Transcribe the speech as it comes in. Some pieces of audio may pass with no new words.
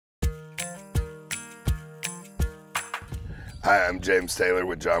Hi, I'm James Taylor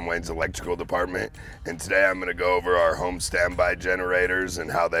with John Wayne's Electrical Department, and today I'm going to go over our home standby generators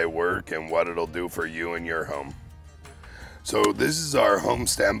and how they work and what it'll do for you and your home. So this is our home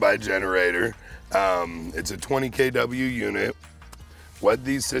standby generator. It's a 20 kW unit. What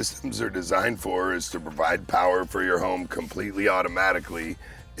these systems are designed for is to provide power for your home completely automatically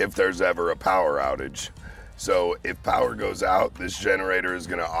if there's ever a power outage. So if power goes out, this generator is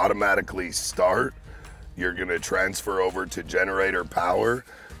going to automatically start. You're going to transfer over to generator power,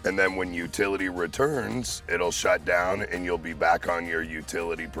 and then when utility returns, it'll shut down and you'll be back on your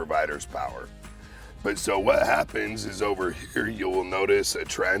utility provider's power. But so what happens is over here you will notice a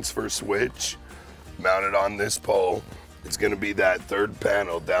transfer switch mounted on this pole. It's going to be that third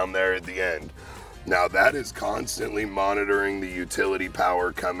panel down there at the end. Now that is constantly monitoring the utility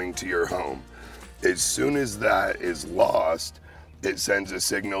power coming to your home. As soon as that is lost, it sends a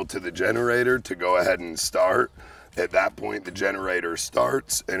signal to the generator to go ahead and start. At that point, the generator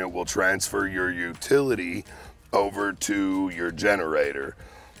starts and it will transfer your utility over to your generator.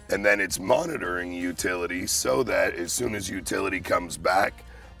 And then it's monitoring utility so that as soon as utility comes back,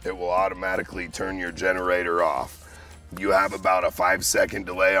 it will automatically turn your generator off. You have about a 5-second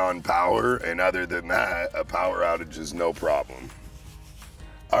delay on power, and other than that, a power outage is no problem.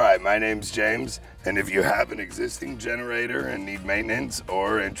 All right, my name's James, and if you have an existing generator and need maintenance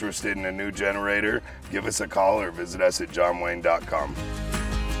or interested in a new generator, give us a call or visit us at johnwayne.com.